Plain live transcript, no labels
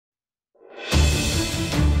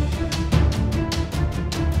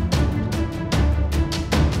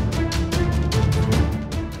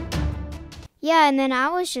Yeah, and then I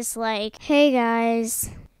was just like, hey guys,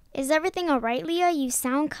 is everything alright, Leah? You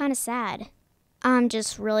sound kind of sad. I'm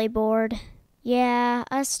just really bored. Yeah,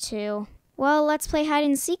 us too. Well, let's play hide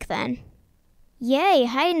and seek then. Yay,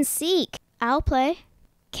 hide and seek. I'll play.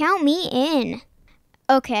 Count me in.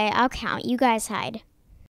 Okay, I'll count. You guys hide.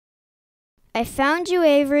 I found you,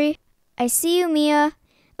 Avery. I see you, Mia.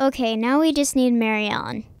 Okay, now we just need Mary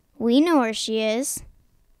Ellen. We know where she is.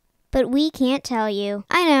 But we can't tell you.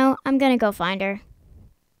 I know. I'm gonna go find her.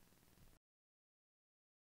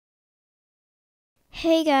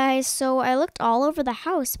 Hey guys, so I looked all over the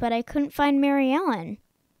house, but I couldn't find Mary Ellen.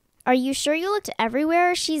 Are you sure you looked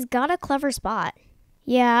everywhere? She's got a clever spot.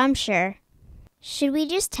 Yeah, I'm sure. Should we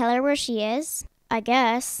just tell her where she is? I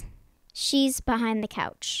guess. She's behind the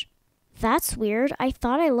couch. That's weird. I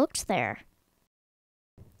thought I looked there.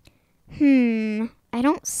 I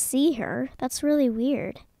don't see her. That's really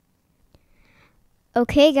weird.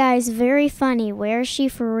 Okay, guys, very funny. Where is she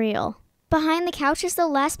for real? Behind the couch is the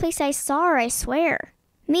last place I saw her, I swear.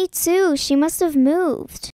 Me too. She must have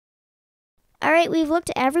moved. Alright, we've looked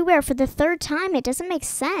everywhere for the third time. It doesn't make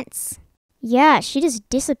sense. Yeah, she just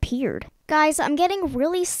disappeared. Guys, I'm getting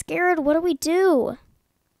really scared. What do we do?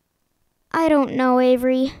 I don't know,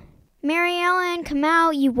 Avery. Mary Ellen, come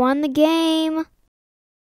out. You won the game.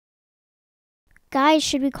 Guys,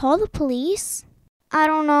 should we call the police? I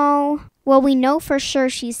don't know. Well, we know for sure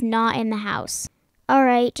she's not in the house.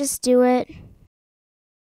 Alright, just do it.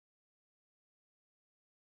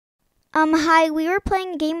 Hi, we were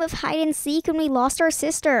playing a game of hide and seek and we lost our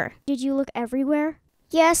sister. Did you look everywhere?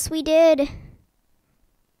 Yes, we did.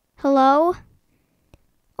 Hello?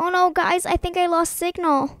 Oh no, guys, I think I lost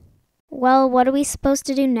signal. Well, what are we supposed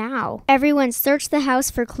to do now? Everyone search the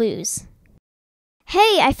house for clues.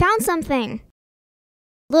 Hey, I found something.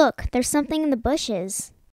 Look, there's something in the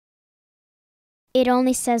bushes. It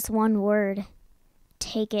only says one word.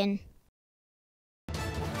 Taken.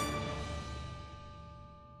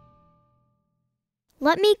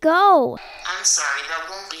 Let me go. I'm sorry, that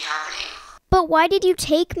won't be happening. But why did you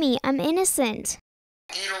take me? I'm innocent.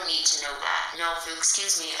 You don't need to know that. Now, if you'll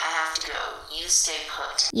excuse me, I have to go. You stay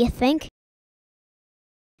put. You think?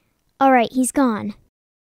 Alright, he's gone.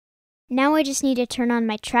 Now I just need to turn on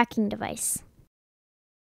my tracking device.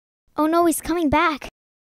 Oh no, he's coming back.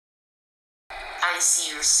 I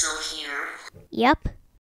see you're still here. Yep.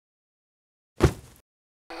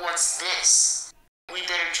 What's this? We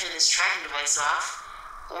better turn this tracking device off,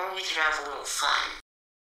 or we could have a little fun.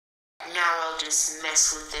 Now I'll just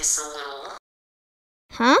mess with this a little.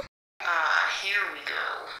 Huh? Here we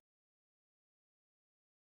go.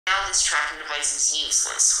 Now this tracking device is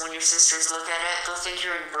useless. When your sisters look at it, they'll think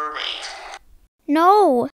you're in Burbank.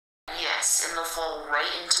 No. Yes, and they'll fall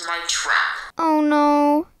right into my trap. Oh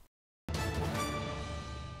no.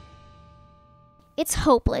 It's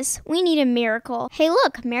hopeless. We need a miracle. Hey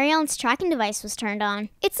look, Mary Ellen's tracking device was turned on.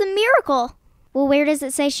 It's a miracle. Well, where does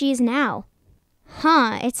it say she is now?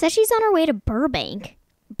 Huh, it says she's on her way to Burbank.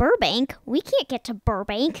 Burbank? We can't get to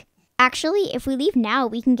Burbank. Actually, if we leave now,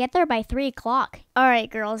 we can get there by 3 o'clock.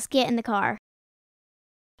 Alright, girls, get in the car.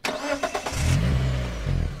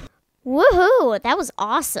 Woohoo! That was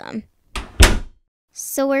awesome.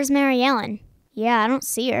 So where's Mary Ellen? Yeah, I don't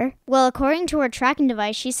see her. Well, according to her tracking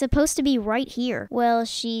device, she's supposed to be right here. Well,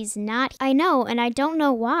 she's not. I know, and I don't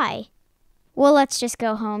know why. Well, let's just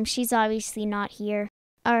go home. She's obviously not here.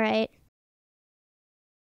 Alright.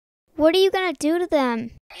 What are you gonna do to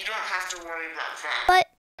them? You don't have to worry about that. But...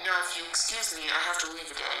 Now, if you excuse me, I have to leave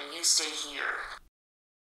again. You stay here.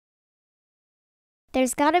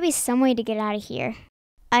 There's gotta be some way to get out of here.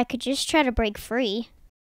 I could just try to break free.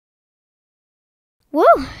 Woo!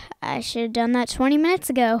 I should have done that 20 minutes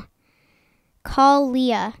ago. Call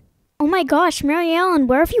Leah. Oh my gosh, Mary Ellen,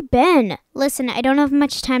 where have you been? Listen, I don't have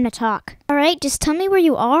much time to talk. Alright, just tell me where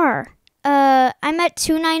you are. I'm at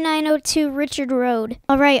 29902 Richard Road.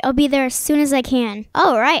 Alright, I'll be there as soon as I can.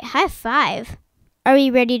 Alright, high five. Are we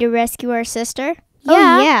ready to rescue our sister?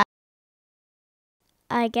 Yeah. Oh, yeah.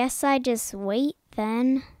 I guess I just wait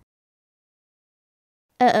then.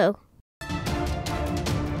 Uh-oh.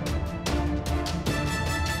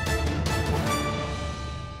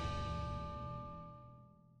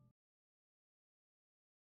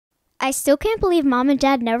 I still can't believe Mom and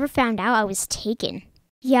Dad never found out I was taken.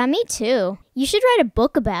 Yeah, me too. You should write a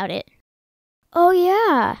book about it. Oh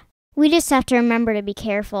yeah. We just have to remember to be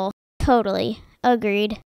careful. Totally.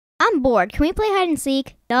 Agreed. I'm bored. Can we play hide and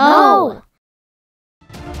seek? No.